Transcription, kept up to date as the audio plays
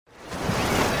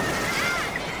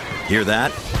Hear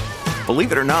that?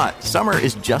 Believe it or not, summer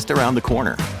is just around the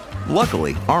corner.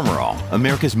 Luckily, Armor All,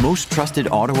 America's most trusted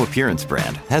auto appearance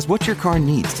brand, has what your car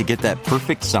needs to get that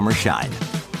perfect summer shine.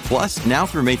 Plus, now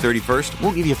through May 31st,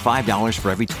 we'll give you $5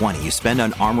 for every $20 you spend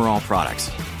on Armor All products.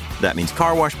 That means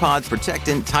car wash pods,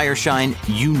 protectant, tire shine,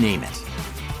 you name it.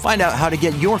 Find out how to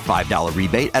get your $5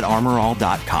 rebate at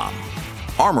armorall.com.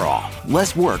 Armor All,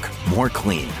 less work, more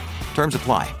clean. Terms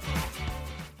apply.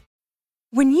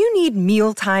 When you need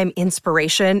mealtime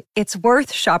inspiration, it's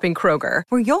worth shopping Kroger,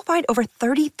 where you'll find over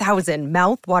 30,000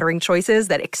 mouth-watering choices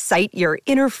that excite your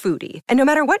inner foodie. And no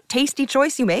matter what tasty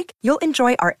choice you make, you'll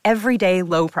enjoy our everyday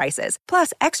low prices,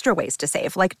 plus extra ways to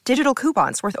save, like digital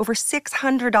coupons worth over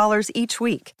 $600 each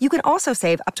week. You can also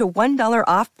save up to $1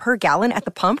 off per gallon at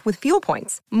the pump with fuel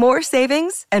points. More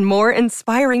savings and more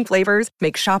inspiring flavors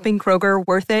make shopping Kroger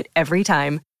worth it every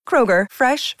time. Kroger,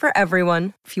 fresh for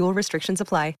everyone. Fuel restrictions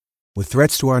apply. With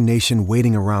threats to our nation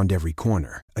waiting around every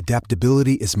corner,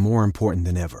 adaptability is more important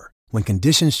than ever. When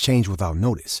conditions change without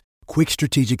notice, quick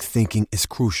strategic thinking is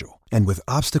crucial. And with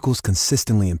obstacles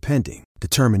consistently impending,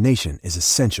 determination is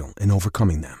essential in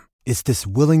overcoming them. It's this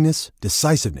willingness,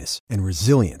 decisiveness, and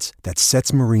resilience that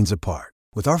sets Marines apart.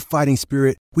 With our fighting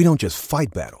spirit, we don't just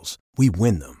fight battles, we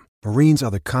win them. Marines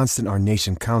are the constant our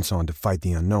nation counts on to fight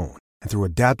the unknown. And through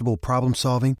adaptable problem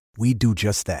solving, we do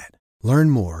just that.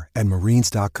 Learn more at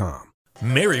Marines.com.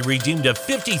 Mary redeemed a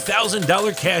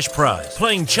 $50,000 cash prize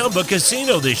playing Chumba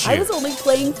Casino this year. I was only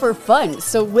playing for fun,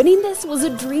 so winning this was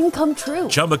a dream come true.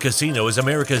 Chumba Casino is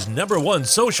America's #1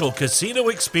 social casino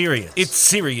experience. It's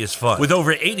serious fun. With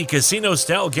over 80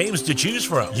 casino-style games to choose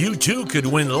from, you too could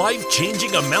win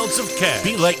life-changing amounts of cash.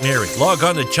 Be like Mary. Log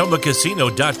on to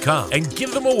ChumbaCasino.com and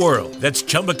give them a whirl. That's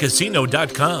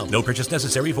ChumbaCasino.com. No purchase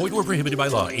necessary. Void or prohibited by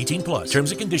law. 18 plus. Terms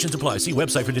and conditions apply. See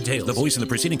website for details. The voice in the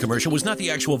preceding commercial was not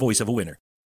the actual voice of a winner.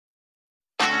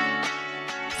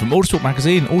 From Autosport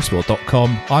Magazine,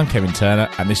 Autosport.com, I'm Kevin Turner,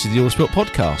 and this is the Autosport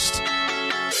Podcast.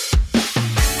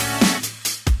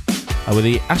 With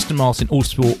the Aston Martin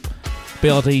Autosport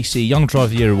BRDC Young Driver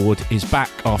of the Year Award is back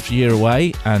after a year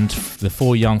away, and the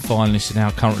 4 young finalists are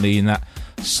now currently in that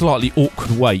slightly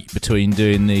awkward wait between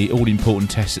doing the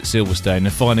all-important tests at Silverstone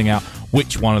and finding out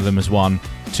which one of them has won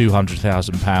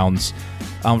 £200,000.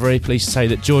 I'm very pleased to say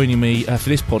that joining me for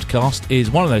this podcast is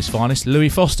one of those finalists, Louis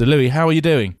Foster. Louis, how are you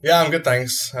doing? Yeah, I'm good,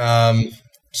 thanks.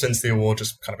 Since the award,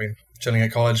 just kind of been chilling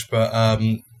at college, but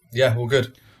yeah, all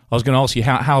good. I was going to ask you,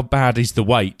 how bad is the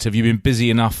wait? Have you been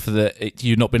busy enough that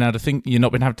you've not been able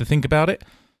to think about it?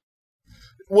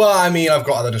 Well, I mean, I've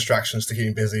got other distractions to keep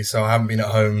me busy, so I haven't been at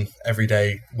home every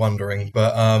day wondering.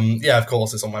 But yeah, of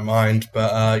course, it's on my mind.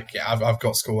 But yeah, I've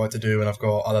got schoolwork to do, and I've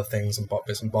got other things and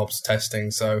bits and bobs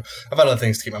testing. So I've had other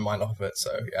things to keep my mind off of it.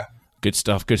 So yeah. Good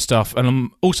stuff. And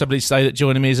I'm also pleased to say that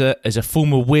joining me is a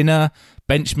former winner,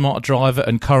 benchmark driver,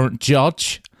 and current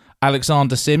judge,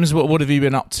 Alexander Sims. What have you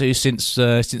been up to since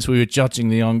we were judging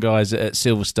the young guys at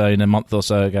Silverstone a month or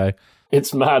so ago?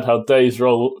 It's mad how days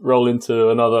roll into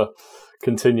another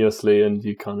continuously, and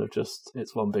you kind of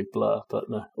it's one big blur. But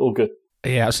no, all good.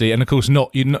 Yeah, absolutely. And of course,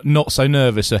 you're not so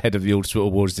nervous ahead of the Autosport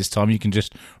Awards this time. You can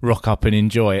just rock up and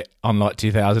enjoy it, unlike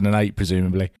 2008,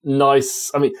 presumably. Nice.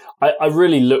 I mean, I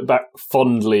really look back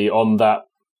fondly on that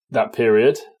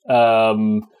period.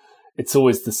 It's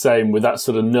always the same with that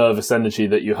sort of nervous energy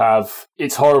that you have.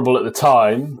 It's horrible at the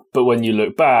time, but when you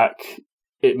look back,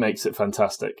 it makes it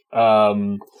fantastic.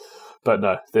 But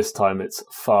no, this time it's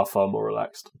far, far more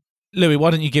relaxed. Louis, why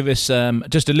don't you give us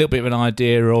just a little bit of an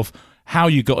idea of how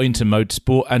you got into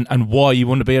motorsport and why you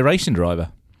want to be a racing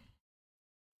driver?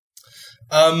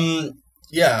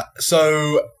 Yeah,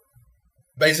 so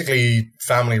basically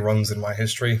family runs in my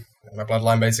history, in my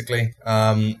bloodline basically.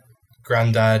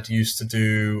 Granddad used to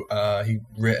do, he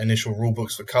wrote initial rule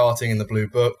books for karting in the Blue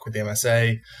Book with the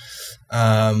MSA.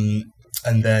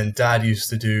 And then Dad used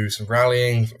to do some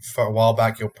rallying for a while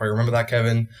back. You'll probably remember that,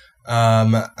 Kevin.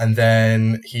 And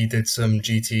then he did some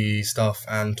GT stuff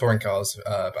and touring cars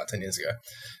about 10 years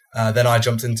ago. Then I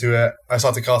jumped into it. I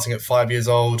started karting at 5 years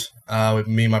old with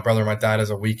me, my brother, and my dad as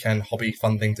a weekend hobby,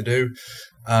 fun thing to do.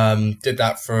 Did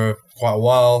that for quite a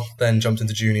while. Then jumped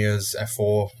into juniors,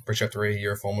 F4, British F3,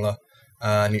 Euro Formula.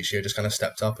 And each year just kind of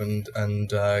stepped up and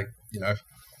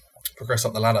progressed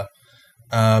up the ladder.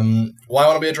 Why I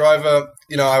want to be a driver?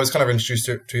 I was kind of introduced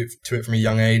to it from a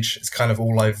young age. It's kind of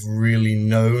all I've really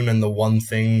known and the one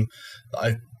thing that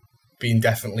I've been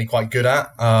definitely quite good at.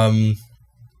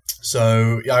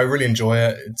 So yeah, I really enjoy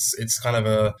it. It's kind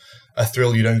of a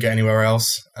thrill you don't get anywhere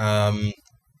else. And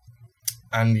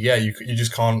yeah, you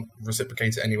just can't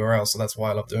reciprocate it anywhere else. So that's why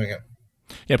I love doing it.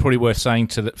 Yeah, probably worth saying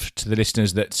to the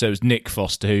listeners that so it was Nick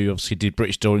Foster who obviously did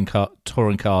British touring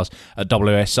cars at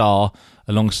WSR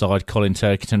alongside Colin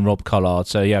Turkington, Rob Collard.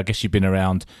 So yeah, I guess you've been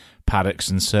around paddocks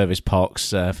and service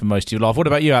parks for most of your life. What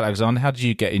about you, Alexander? How did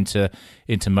you get into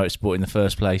motorsport in the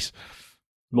first place?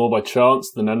 More by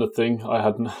chance than anything.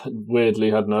 I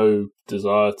weirdly had no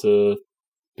desire to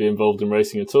be involved in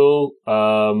racing at all.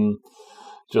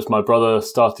 Just my brother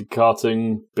started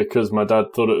karting because my dad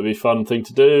thought it would be a fun thing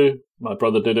to do. My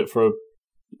brother did it for,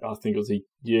 I think it was a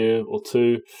year or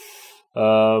two.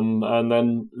 And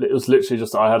then it was literally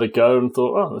just I had a go and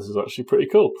thought, oh, this is actually pretty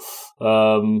cool.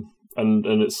 And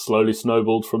it slowly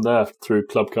snowballed from there through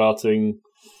club karting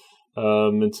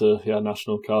into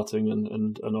national karting and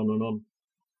on and on.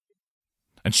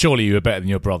 And surely you were better than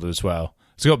your brother as well.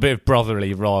 So you got a bit of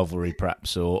brotherly rivalry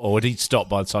perhaps, or did he stop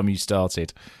by the time you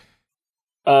started?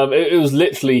 It was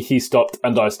literally he stopped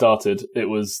and I started. There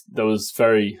was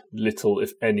very little,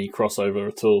 if any, crossover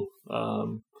at all.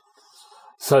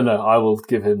 So no, I will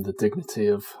give him the dignity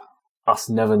of us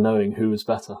never knowing who was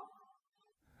better.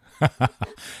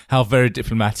 How very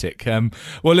diplomatic.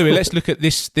 Well, Louis, let's look at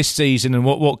this season and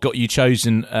what got you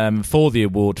chosen for the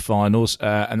award finals,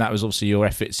 and that was obviously your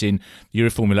efforts in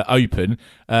Euroformula Open.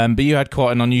 But you had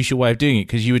quite an unusual way of doing it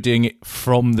because you were doing it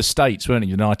from the States, weren't you?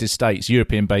 United States,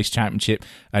 European-based championship,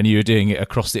 and you were doing it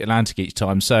across the Atlantic each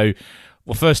time. So,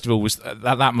 well, first of all, was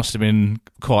that must have been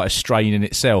quite a strain in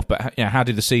itself. But how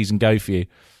did the season go for you?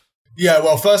 Yeah,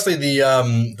 well, firstly,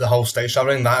 the whole stage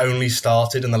traveling, that only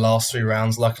started in the last 3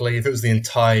 rounds, luckily. If it was the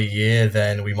entire year,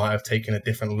 then we might have taken a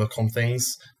different look on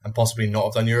things and possibly not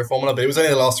have done Euroformula, but it was only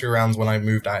the last 3 rounds when I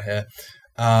moved out here.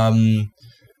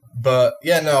 But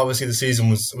yeah, no, obviously the season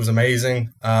was amazing.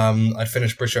 I'd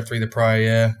finished British F3 the prior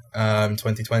year,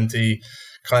 2020,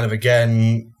 kind of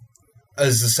again,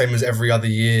 as the same as every other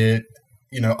year,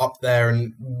 up there,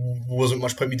 and wasn't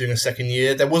much point me doing a second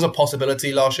year. There was a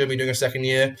possibility last year of me doing a second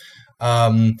year,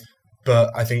 but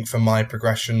I think for my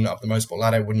progression up the motorsport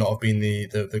ladder, it would not have been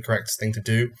the correct thing to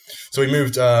do. So we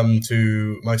moved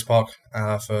to Motorpark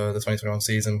for the 2021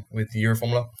 season with the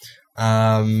Euroformula.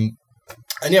 And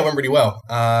yeah, it went really well.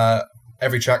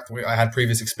 Every track I had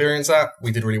previous experience at,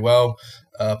 we did really well.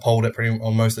 Polled it pretty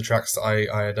on most of the tracks that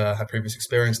I had previous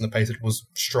experience, and the pace was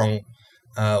strong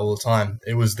all the time.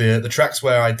 It was the tracks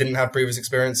where I didn't have previous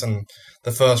experience, and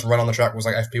the first run on the track was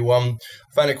like FP1.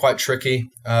 I found it quite tricky.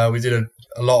 We did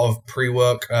a lot of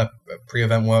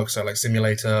pre-event work, so like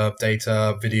simulator,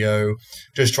 data, video,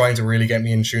 just trying to really get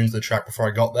me in tune to the track before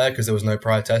I got there because there was no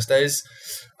prior test days.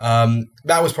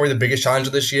 That was probably the biggest challenge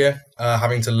of this year,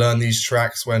 having to learn these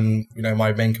tracks when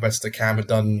my main competitor Cam had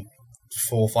done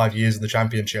 4 or 5 years of the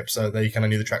championship, so they kind of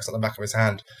knew the tracks at the back of his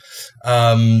hand.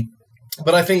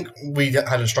 But I think we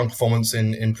had a strong performance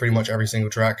in pretty much every single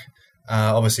track.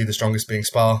 Obviously, the strongest being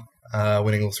Spa,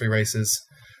 winning all 3 races.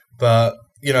 But,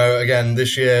 again,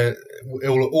 this year,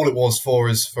 all it was for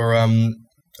is for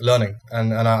learning.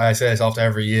 And I say this after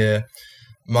every year.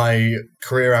 My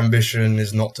career ambition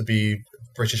is not to be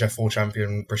British F4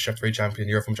 champion, British F3 champion,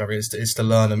 Euroform champion. It's to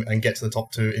learn and get to the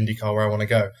top 2 IndyCar where I want to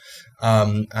go.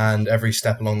 And every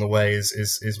step along the way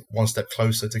is one step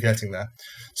closer to getting there.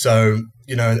 So,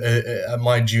 at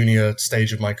my junior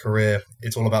stage of my career,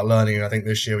 it's all about learning. And I think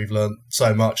this year we've learned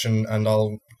so much, and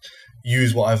I'll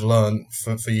use what I've learned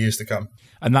for years to come.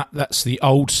 And that's the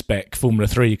old spec Formula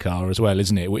 3 car as well,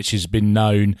 isn't it? Which has been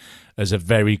known as a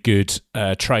very good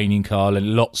training car,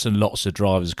 and lots of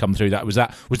drivers have come through that. Was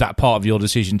that part of your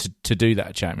decision to do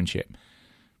that championship?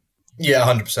 Yeah,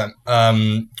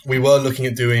 100%. We were looking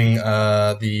at doing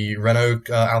the Renault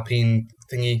Alpine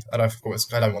thingy. I don't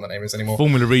know what the name is anymore.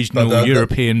 Formula Regional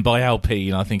European by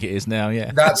Alpine, I think it is now.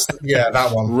 Yeah, that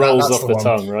one rolls that's off the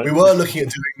tongue, right? We were looking at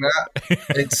doing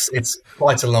that. It's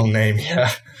quite a long name,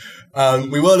 yeah.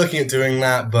 We were looking at doing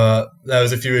that, but there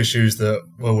was a few issues that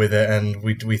were with it, and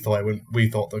we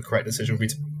thought the correct decision would be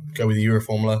to go with the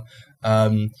Euroformula.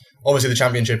 Obviously, the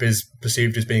championship is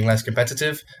perceived as being less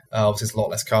competitive. Obviously, it's a lot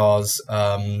less cars,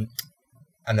 and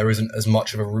there isn't as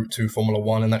much of a route to Formula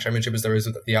 1 in that championship as there is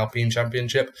at the Alpine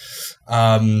Championship.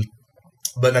 But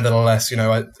nevertheless,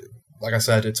 like I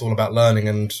said, it's all about learning,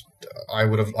 and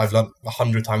I've learned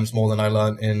 100 times more than I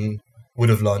would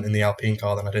have learned in the Alpine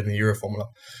car than I did in the Euroformula.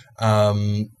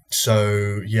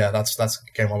 So yeah, that's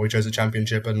again why we chose the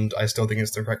championship, and I still think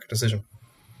it's the correct decision.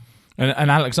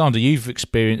 And Alexander, you've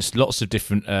experienced lots of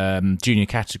different junior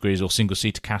categories or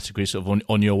single-seater categories sort of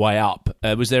on your way up.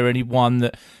 Was there any one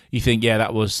that you think, yeah,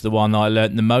 that was the one I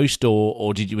learnt the most,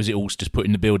 or was it all just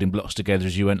putting the building blocks together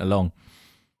as you went along?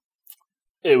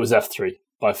 It was F3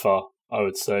 by far, I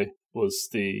would say, was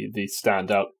the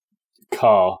standout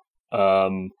car.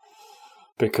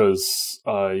 because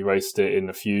I raced it in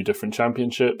a few different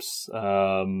championships.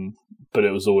 But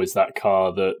it was always that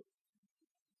car that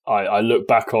I look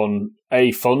back on,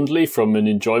 fondly from an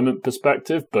enjoyment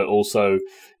perspective, but also,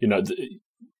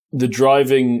 the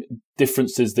driving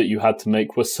differences that you had to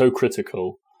make were so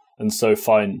critical and so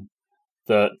fine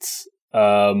that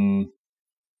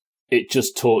it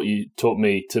just taught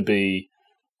me to be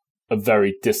a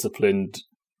very disciplined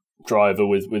driver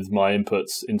with my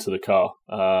inputs into the car.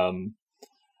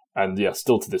 And yeah,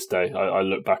 still to this day, I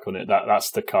look back on it.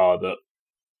 That's the car that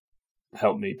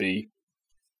helped me be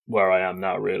where I am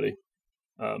now, really.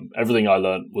 Everything I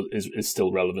learned is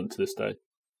still relevant to this day.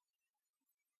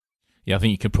 Yeah, I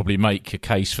think you could probably make a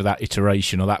case for that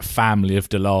iteration or that family of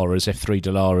Dallaras, F3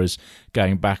 Dallaras,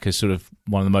 going back as sort of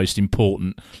one of the most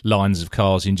important lines of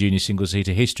cars in junior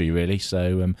single-seater history, really.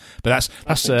 So, but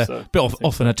that's a bit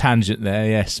off on a tangent there,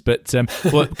 yes. But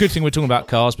well, good thing we're talking about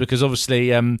cars, because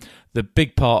obviously the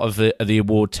big part of the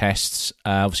award tests,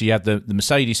 obviously you had the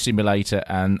Mercedes simulator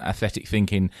and athletic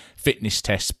thinking fitness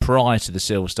tests prior to the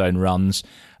Silverstone runs.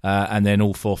 And then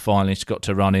all 4 finalists got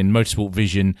to run in Motorsport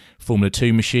Vision Formula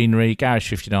 2 machinery, Garage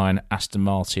 59 Aston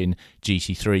Martin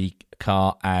GT3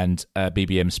 car, and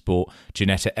BBM Sport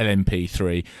Ginetta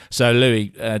LMP3. So,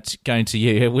 Louis, going to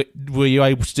you, were you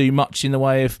able to do much in the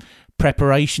way of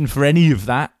preparation for any of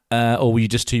that, or were you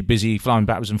just too busy flying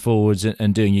backwards and forwards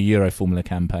and doing your Euro Formula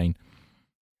campaign?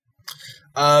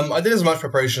 I did as much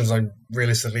preparation as I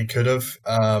realistically could have.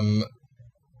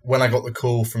 When I got the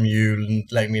call from you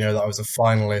letting me know that I was a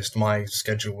finalist, my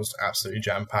schedule was absolutely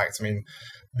jam-packed. I mean,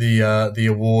 the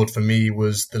award for me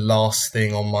was the last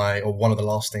thing on one of the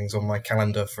last things on my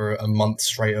calendar for a month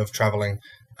straight of traveling,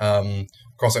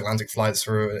 cross-Atlantic flights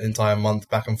for an entire month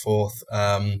back and forth.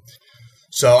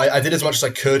 So I did as much as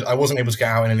I could. I wasn't able to get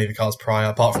out in any of the cars prior,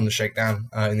 apart from the shakedown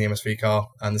in the MSV car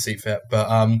and the seat fit. But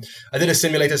I did a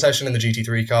simulator session in the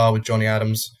GT3 car with Johnny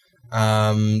Adams.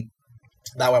 That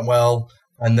went well.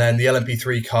 And then the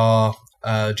LMP3 car,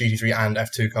 GT3 and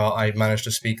F2 car, I managed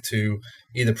to speak to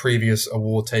either previous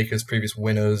award takers, previous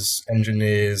winners,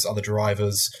 engineers, other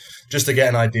drivers, just to get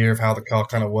an idea of how the car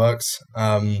kind of works.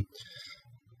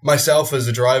 Myself as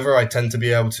a driver, I tend to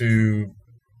be able to,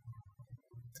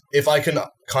 if I can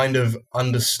kind of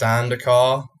understand a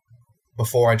car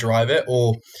before I drive it,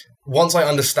 or once I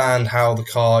understand how the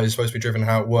car is supposed to be driven,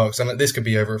 how it works, and this could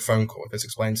be over a phone call if it's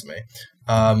explained to me,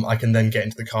 I can then get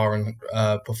into the car and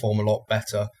perform a lot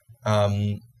better.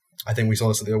 I think we saw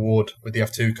this at the award with the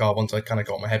F2 car once I kind of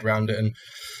got my head around it and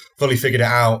fully figured it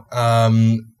out,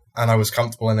 and I was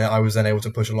comfortable in it. I was then able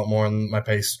to push a lot more and my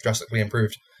pace drastically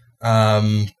improved.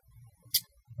 But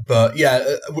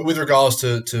yeah, with regards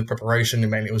to preparation,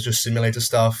 mainly it was just simulator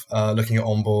stuff, looking at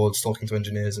onboards, talking to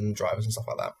engineers and drivers and stuff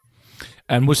like that.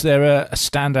 And was there a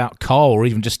standout car or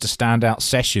even just a standout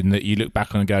session that you look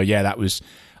back on and go, yeah, that was,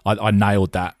 I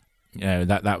nailed that. You know,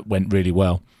 that went really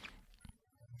well.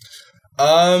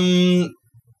 Yeah,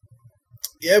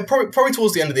 probably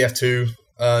towards the end of the F2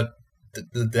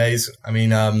 the days. I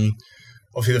mean,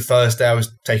 obviously the first day I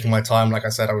was taking my time. Like I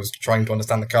said, I was trying to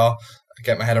understand the car,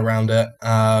 get my head around it.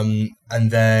 And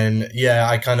then, yeah,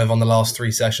 I kind of, on the last 3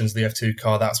 sessions of the F2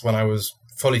 car, that's when I was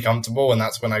fully comfortable, and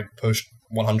that's when I pushed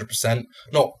 100%.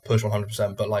 Not push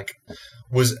 100%, but like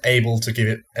was able to give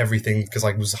it everything because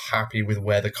I was happy with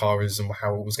where the car is and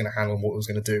how it was going to handle and what it was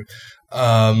going to do.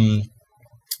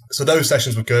 So those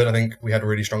sessions were good. I think we had a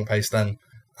really strong pace then.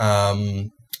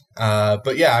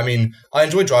 But yeah, I mean, I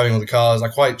enjoyed driving all the cars. I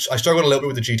struggled a little bit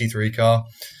with the GT3 car.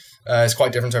 It's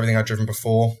quite different to everything I'd driven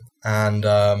before. And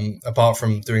apart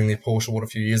from doing the Porsche Award a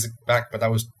few years back, but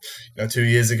that was 2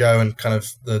 years ago, and kind of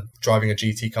the driving a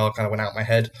GT car kind of went out my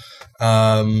head.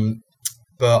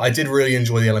 But I did really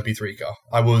enjoy the LMP3 car.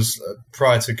 I was,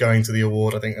 prior to going to the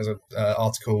award, I think there's an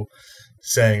article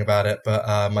saying about it, but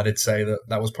I did say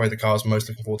that was probably the car I was most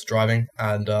looking forward to driving,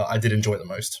 and I did enjoy it the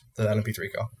most, the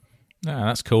LMP3 car. Yeah,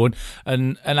 that's cool.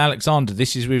 And Alexander,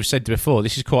 we've said before,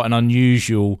 this is quite an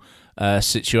unusual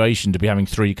situation to be having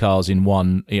 3 cars in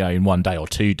one day or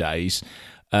 2 days.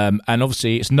 And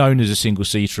obviously it's known as a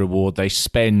single-seater award. They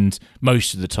spend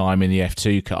most of the time in the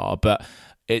F2 car, but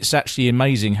it's actually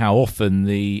amazing how often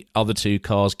the other 2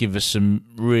 cars give us some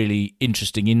really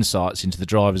interesting insights into the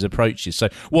drivers' approaches. So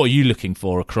what are you looking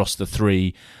for across the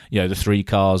 3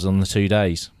 cars on the 2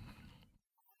 days?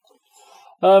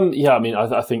 Yeah, I mean,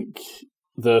 I think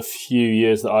the few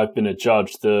years that I've been a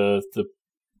judge, the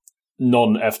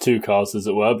non-F2 cars, as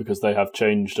it were, because they have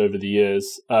changed over the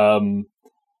years,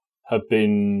 have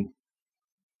been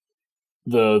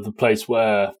the place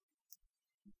where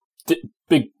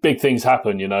big things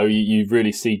happen. You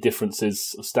really see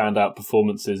differences, standout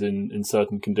performances in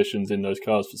certain conditions in those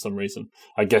cars for some reason.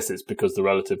 I guess it's because the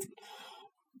relative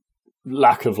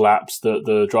lack of laps that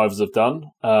the drivers have done,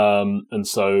 and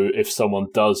so if someone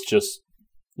does just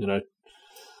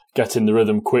get in the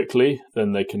rhythm quickly,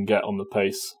 then they can get on the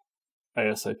pace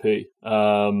ASAP.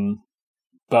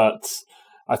 But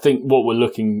I think what we're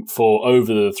looking for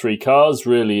over the three cars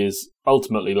really is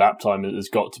ultimately lap time has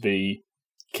got to be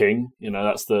king.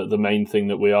 That's the main thing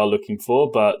that we are looking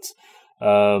for. But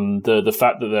the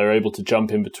fact that they're able to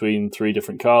jump in between three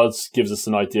different cars gives us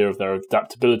an idea of their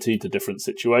adaptability to different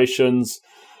situations,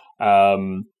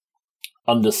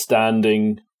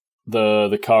 understanding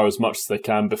the car as much as they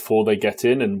can before they get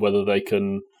in, and whether they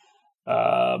can,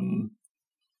 I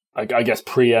guess,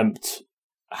 preempt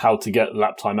how to get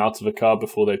lap time out of a car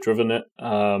before they've driven it.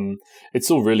 It's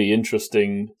all really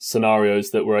interesting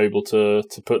scenarios that we're able to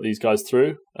put these guys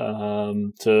through,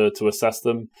 to assess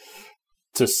them,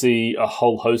 to see a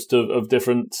whole host of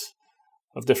different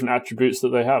attributes that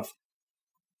they have.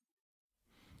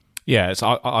 Yeah,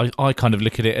 I kind of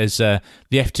look at it as the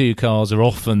F2 cars are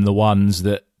often the ones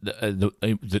that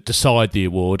decide the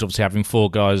award. Obviously, having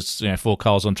four cars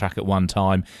on track at one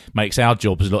time makes our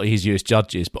jobs a lot easier as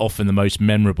judges, but often the most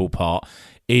memorable part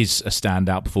is a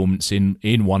standout performance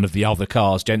in one of the other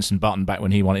cars. Jenson Button, back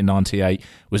when he won in '98,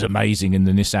 was amazing in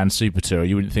the Nissan Super Tourer.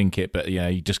 You wouldn't think it, but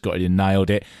he just got it and nailed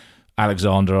it.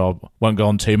 Alexander, I won't go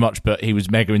on too much, but he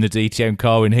was mega in the DTM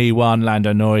car when he won.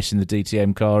 Lando Norris in the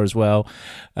DTM car as well.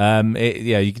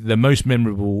 The most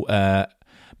memorable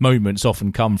moments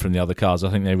often come from the other cars. I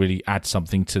think they really add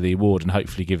something to the award and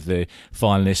hopefully give the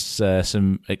finalists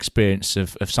some experience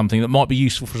of something that might be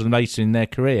useful for them later in their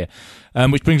career.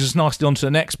 Which brings us nicely on to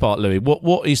the next part, Louis.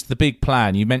 What is the big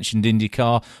plan? You mentioned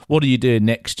IndyCar. What are you doing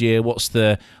next year? What's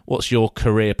your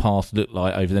career path look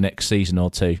like over the next season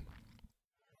or two?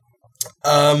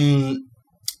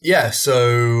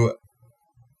 So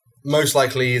most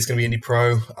likely it's going to be Indy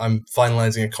Pro. I'm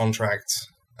finalising a contract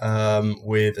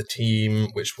with a team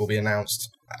which will be announced.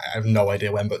 I have no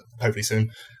idea when, but hopefully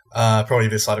soon. Probably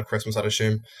this side of Christmas, I'd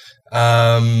assume.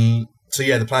 The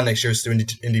plan next year is to do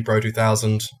Indy Pro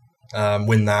 2000,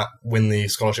 win the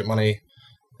scholarship money,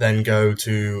 then go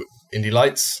to Indy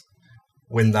Lights,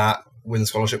 win the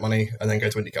scholarship money, and then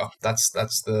go to IndyCar. That's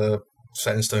the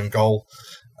set in stone goal.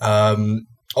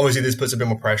 Obviously, this puts a bit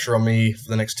more pressure on me for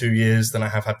the next 2 years than I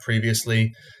have had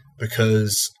previously,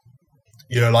 because,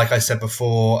 like I said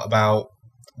before about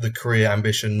the career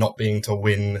ambition not being to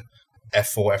win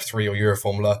F4, F3 or Euro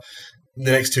Formula,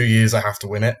 the next 2 years I have to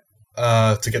win it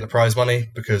to get the prize money,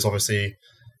 because obviously,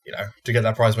 to get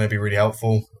that prize money would be really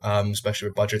helpful, especially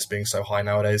with budgets being so high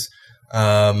nowadays.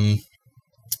 Unfortunately,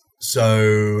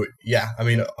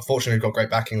 we've got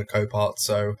great backing with Copart,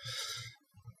 so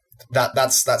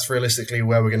that's realistically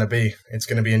where we're going to be. It's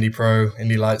going to be Indy Pro,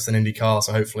 Indy Lights, and IndyCar.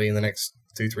 So hopefully in the next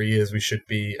 2-3 years we should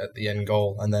be at the end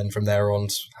goal, and then from there on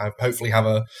hopefully have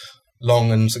a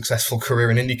long and successful career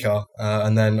in IndyCar.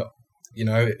 And then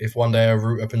if one day a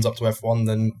route opens up to F1,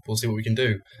 then we'll see what we can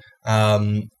do.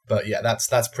 But yeah,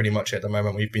 that's pretty much it at the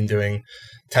moment. We've been doing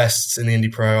tests in the Indy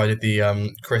Pro. I did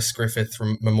the Chris Griffith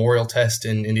Memorial Test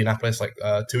in Indianapolis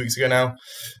 2 weeks ago now.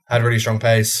 Had a really strong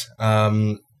pace.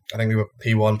 I think we were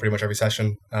P1 pretty much every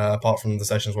session, apart from the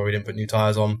sessions where we didn't put new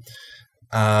tyres on.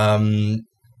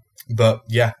 But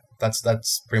yeah, that's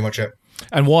pretty much it.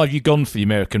 And why have you gone for the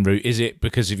American route? Is it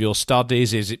because of your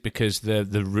studies? Is it because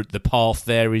the path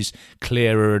there is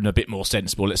clearer and a bit more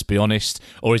sensible? Let's be honest.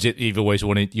 Or is it you always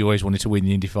wanted to win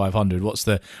the Indy 500? What's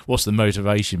the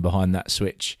motivation behind that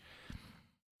switch?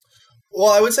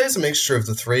 Well, I would say it's a mixture of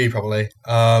the three, probably.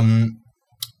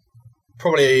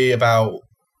 Probably about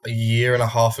a year and a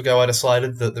half ago, I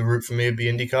decided that the route for me would be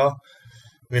IndyCar.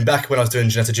 I mean, back when I was doing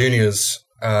Ginetta Juniors,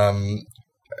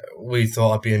 we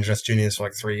thought I'd be in Ginetta Juniors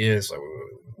for 3 years. So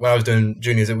when I was doing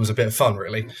Juniors, it was a bit of fun,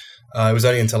 really. It was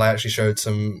only until I actually showed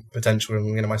some potential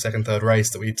in my second, third race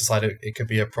that we decided it could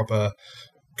be a proper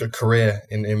good career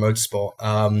in motorsport.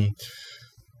 And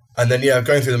then,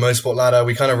 going through the motorsport ladder,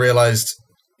 we kind of realised,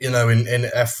 in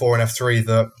F4 and F3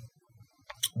 that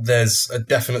there's a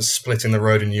definite split in the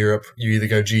road in Europe. You either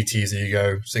go GTs or you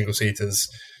go single-seaters.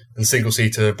 And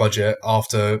single-seater budget,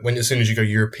 as soon as you go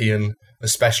European,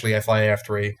 especially FIA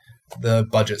F3, the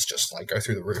budgets just go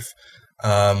through the roof.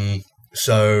 That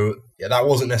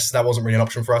wasn't really an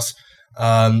option for us.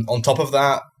 On top of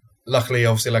that, luckily,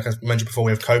 obviously, like I mentioned before,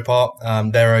 we have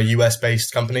Copart. They're a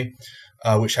US-based company,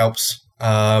 which helps.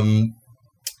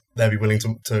 They'll be willing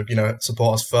to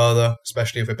support us further,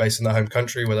 especially if we're based in their home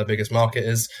country where their biggest market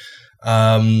is.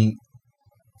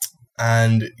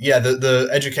 And yeah, the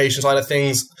education side of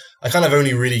things, I kind of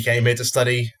only really came here to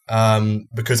study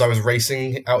because I was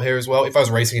racing out here as well. If I was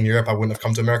racing in Europe, I wouldn't have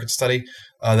come to America to study.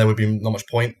 There would be not much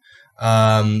point.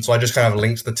 So I just kind of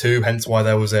linked the two, hence why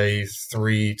there was a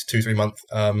 3 month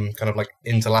kind of like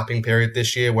interlapping period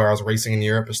this year where I was racing in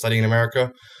Europe and studying in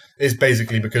America. It's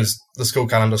basically because the school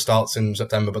calendar starts in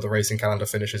September, but the racing calendar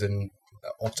finishes in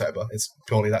October. It's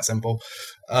purely that simple.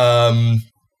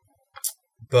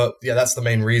 But yeah, that's the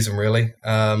main reason, really.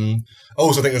 I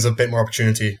also think there's a bit more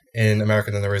opportunity in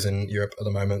America than there is in Europe at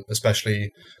the moment,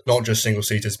 especially not just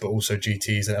single-seaters, but also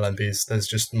GTs and LMPs. There's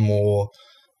just more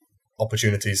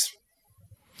opportunities.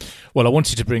 Well, I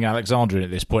wanted to bring Alexander in at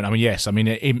this point. I mean, yes, at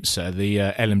IMSA, the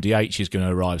LMDH is going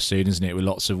to arrive soon, isn't it, with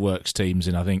lots of works teams,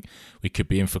 and I think we could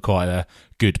be in for quite a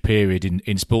good period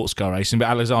in sports car racing. But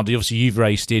Alexander, obviously you've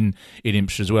raced in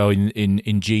IMSA as well, in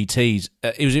GTs.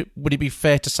 Would it be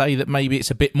fair to say that maybe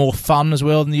it's a bit more fun as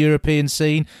well than the European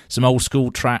scene? Some old school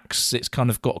tracks, it's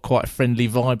kind of got quite a friendly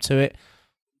vibe to it?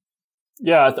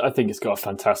 Yeah, I think it's got a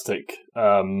fantastic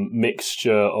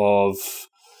mixture of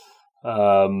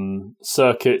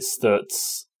circuits that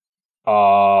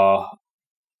are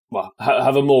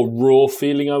have a more raw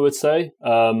feeling, I would say,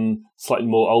 slightly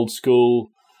more old school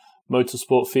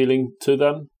motorsport feeling to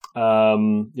them.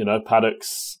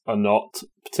 Paddocks are not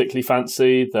particularly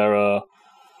fancy. There are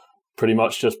pretty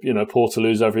much just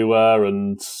Portaloos everywhere,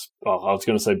 and I was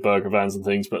going to say burger vans and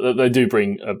things, but they do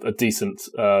bring a decent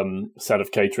set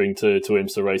of catering to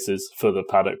IMSA races for the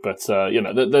paddock. But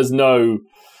there's no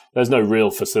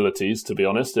real facilities, to be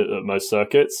honest, at most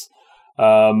circuits.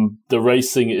 The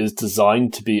racing is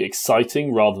designed to be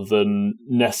exciting rather than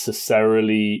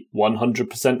necessarily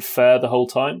 100% fair the whole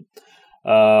time,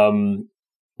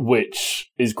 which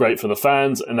is great for the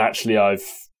fans, and actually I've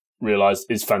realised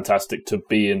is fantastic to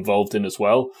be involved in as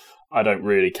well. I don't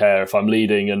really care if I'm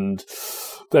leading and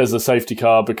there's a safety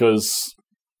car because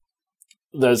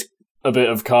there's a bit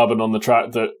of carbon on the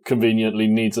track that conveniently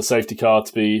needs a safety car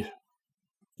to be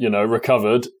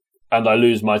recovered, and I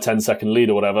lose my 10-second lead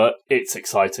or whatever. It's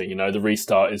exciting, the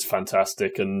restart is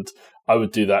fantastic, and I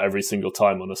would do that every single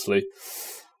time, honestly.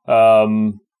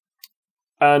 And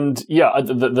yeah,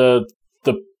 the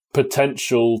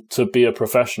potential to be a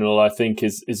professional, I think,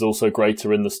 is also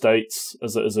greater in the States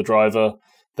as a driver.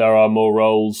 There are more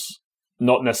roles,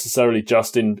 not necessarily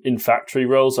just in factory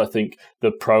roles. I think the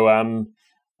Pro-Am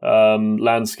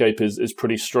landscape is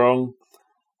pretty strong.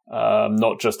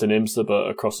 Not just in IMSA, but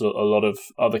across a lot of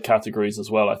other categories as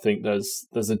well. I think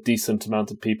there's a decent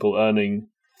amount of people earning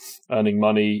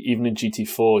money, even in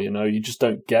GT4. You just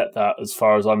don't get that, as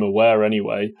far as I'm aware,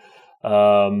 anyway.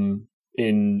 In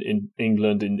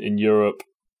England, in Europe,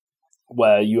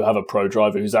 where you have a pro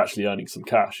driver who's actually earning some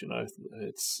cash,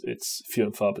 it's few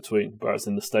and far between. Whereas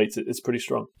in the States, it's pretty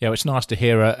strong. Yeah, it's nice to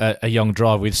hear a young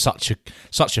driver with such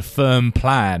a firm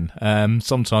plan.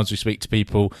 Sometimes we speak to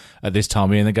people at this time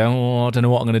of year and they go, I don't know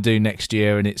what I'm going to do next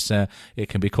year, and it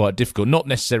can be quite difficult. Not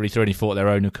necessarily through any fault of their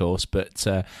own, of course, but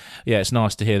yeah, it's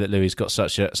nice to hear that Louis got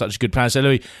such a good plan. So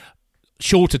Louis,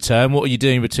 shorter term, what are you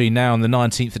doing between now and the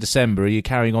 19th of December? Are you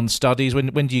carrying on studies?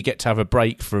 When do you get to have a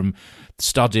break from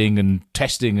studying and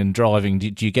testing and driving?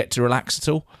 Do you get to relax at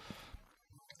all?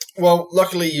 Well,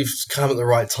 luckily you've come at the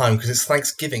right time because it's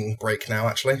Thanksgiving break now,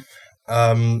 actually.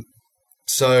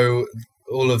 So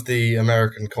all of the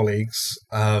American colleagues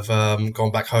have gone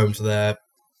back home to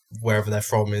wherever they're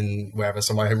from in wherever.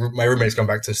 So my roommate's gone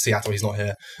back to Seattle. He's not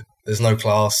here. There's no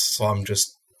class, so I'm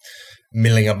just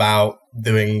milling about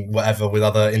doing whatever with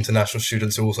other international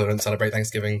students who also don't celebrate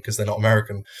Thanksgiving because they're not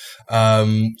American.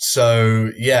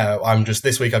 So yeah,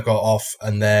 this week I've got off,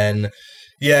 and then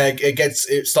yeah,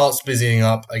 it starts busying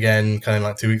up again, kind of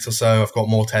like 2 weeks or so. I've got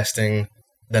more testing,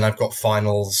 then I've got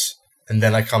finals, and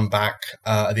then I come back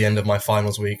at the end of my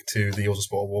finals week to the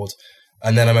Autosport Awards,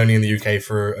 and then I'm only in the UK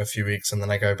for a few weeks, and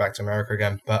then I go back to America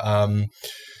again. But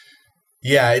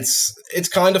yeah, it's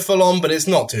kind of full on, but it's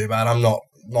not too bad. I'm not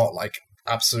like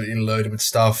absolutely loaded with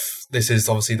stuff. This is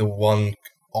obviously the one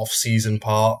off-season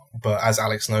part, but as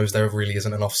Alex knows, there really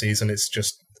isn't an off-season. It's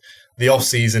just the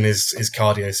off-season is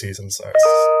cardio season, so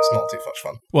it's not too much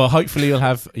fun. Well, hopefully you'll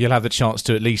have the chance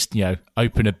to at least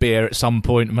open a beer at some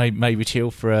point, maybe chill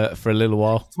for a little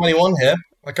while. 21 here,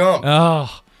 I can't.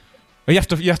 Oh, you have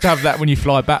to have that when you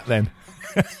fly back then.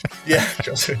 Yeah,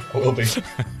 I will be.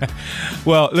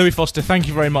 Well, Louis Foster, thank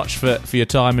you very much for your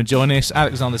time and joining us.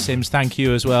 Alexander Sims, thank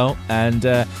you as well, and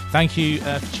thank you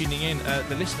for tuning in,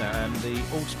 the listener. And the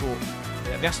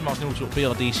Aston Martin Autosport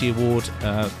BRDC Award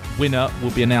winner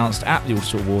will be announced at the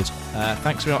Autosport Awards.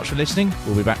 Thanks very much for listening.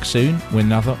 We'll be back soon with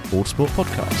another Autosport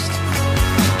podcast.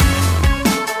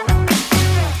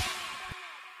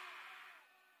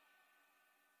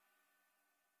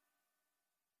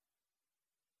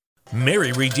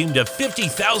 Mary redeemed a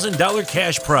 $50,000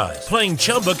 cash prize playing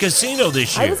Chumba Casino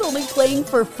this year. I was only playing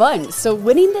for fun, so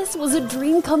winning this was a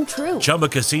dream come true. Chumba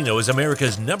Casino is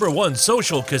America's #1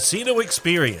 social casino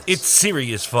experience. It's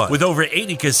serious fun. With over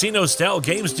 80 casino-style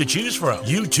games to choose from,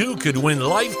 you too could win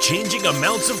life-changing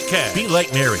amounts of cash. Be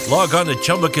like Mary. Log on to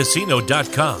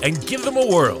ChumbaCasino.com and give them a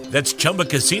whirl. That's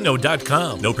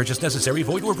ChumbaCasino.com. No purchase necessary.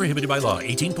 Void where prohibited by law.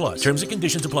 18 plus. Terms and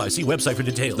conditions apply. See website for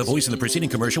details. The voice in the preceding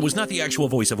commercial was not the actual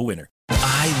voice of a winner.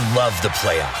 I love the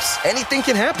playoffs. Anything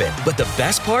can happen. But the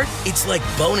best part? It's like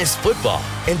bonus football.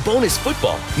 And bonus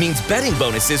football means betting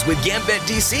bonuses with Gambit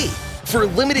DC. For a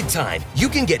limited time, you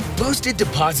can get boosted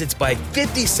deposits by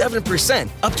 57%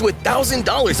 up to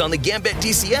 $1,000 on the Gambit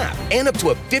DC app and up to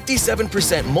a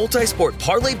 57% multi-sport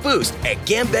parlay boost at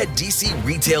Gambit DC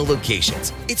retail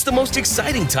locations. It's the most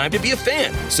exciting time to be a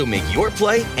fan. So make your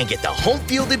play and get the home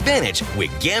field advantage with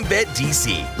Gambit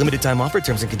DC. Limited time offer.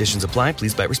 Terms and conditions apply.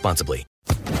 Please bet responsibly.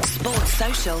 Sports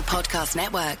Social Podcast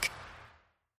Network.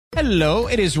 Hello,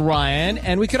 it is Ryan,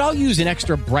 and we could all use an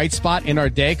extra bright spot in our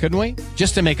day, couldn't we?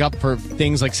 Just to make up for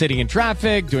things like sitting in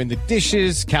traffic, doing the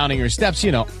dishes, counting your steps,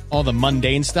 you know, all the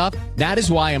mundane stuff. That is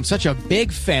why I'm such a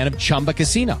big fan of Chumba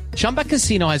Casino. Chumba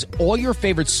Casino has all your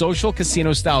favorite social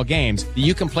casino-style games that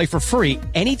you can play for free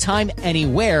anytime,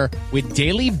 anywhere with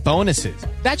daily bonuses.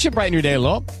 That should brighten your day a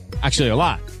little. Actually, a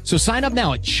lot. So sign up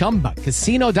now at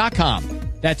ChumbaCasino.com.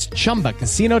 That's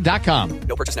ChumbaCasino.com.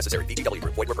 No purchase necessary. VGW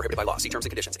Group. Void where prohibited by law. See terms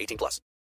and conditions. 18 plus.